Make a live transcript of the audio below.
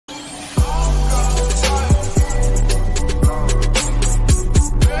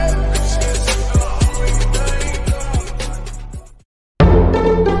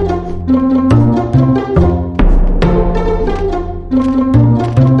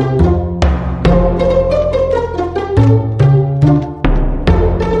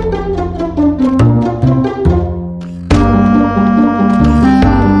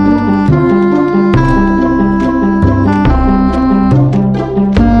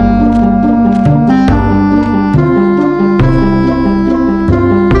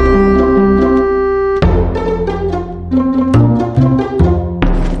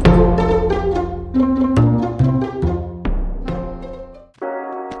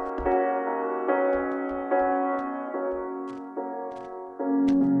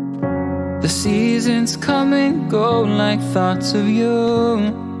seasons come and go like thoughts of you.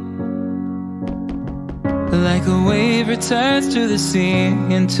 Like a wave returns to the sea,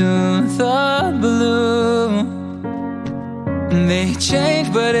 into the blue. They change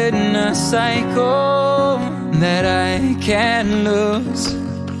but in a cycle that I can't lose.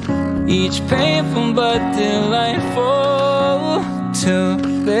 Each painful but delightful to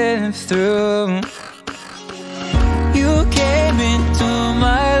live through. You came into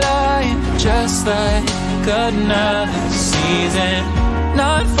my life just like another season.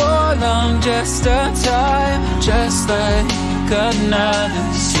 Not for long, just a time, just like another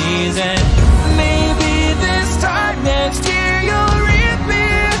season. Maybe this time next year you'll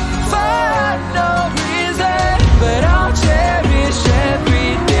reappear for no reason, but I'll cherish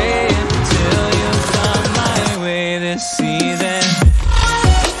every day until you come my way this season.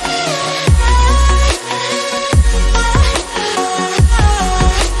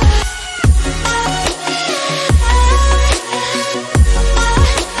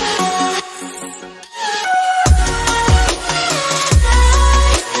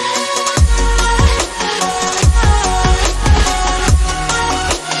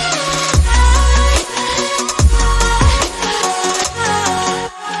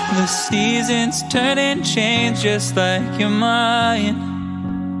 The seasons turn and change just like your mind.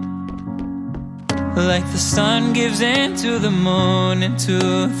 Like the sun gives into the moon, into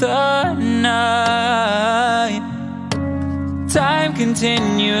the night. Time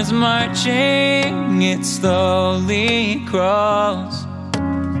continues marching, it slowly crawls.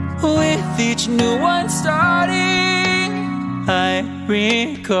 With each new one starting, I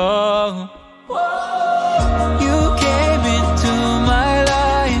recall. You came into my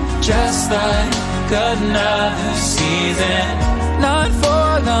life just like another season. Not for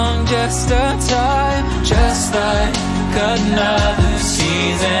long, just a time, just like another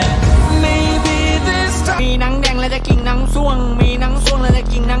season. Maybe this time มีหนังแดงและจะกินหนังส่วงมีหนังส่วงและจะ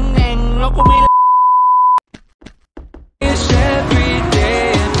กินหนังแดงแล้วกูไม่every day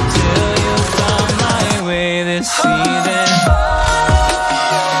until you come my way this season.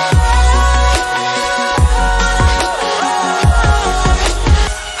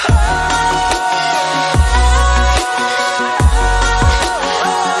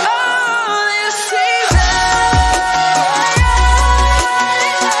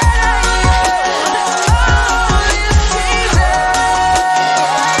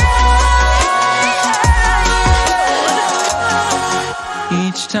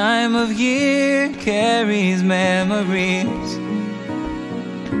 Each time of year carries memories,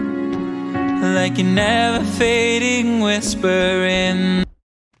 like a never fading whisper in.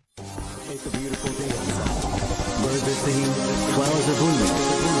 It's a beautiful day outside. Birds are singing, flowers are blooming.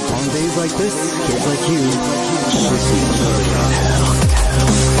 On days like this, kids like you should see hell.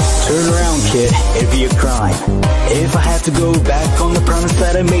 Turn around, kid, it'd be a crime if I had to go back on the promise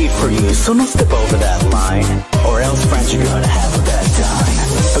that I made for you. So don't step over that line, or else friends, you're gonna have a bad time.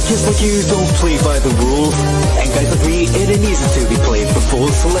 But kids like you don't play by the rules, and guys like me, it ain't easy to be played for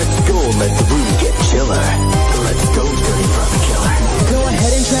fools. So let's go and let the room get chiller. Let's go, dirty brother killer. Go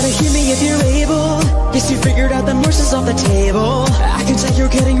ahead and try to hear me if you're able. Yes, you figured out the mercies off the table. I can tell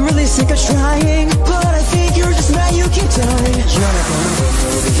you're getting really sick of trying, but I think you're just mad you keep dying. You're not gonna wait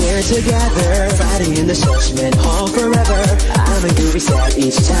till we're here together, fighting in the judgment hall forever. I'm a goofy sad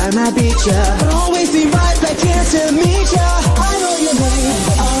each time I beat ya, but always be right back here to meet ya. I know your name.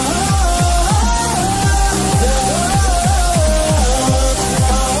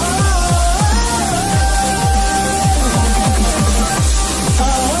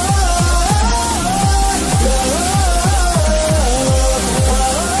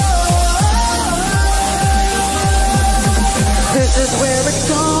 This is where it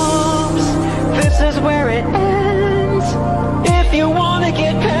goes, this is where it ends. If you wanna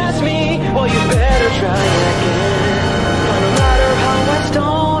get past me, well you better try again. But no matter how I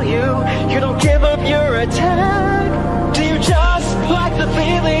stall you, you don't give up your attack. Do you just like the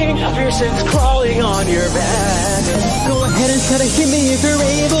feeling of your sins crawling on your back? Go ahead and try to hit me if you're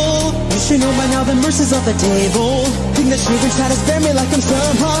able. You should know by now the mercy's off the table. Think that you can try to spare me like I'm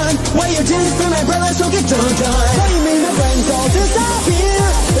someone. Why you did it for my brothers, don't get done. Why you made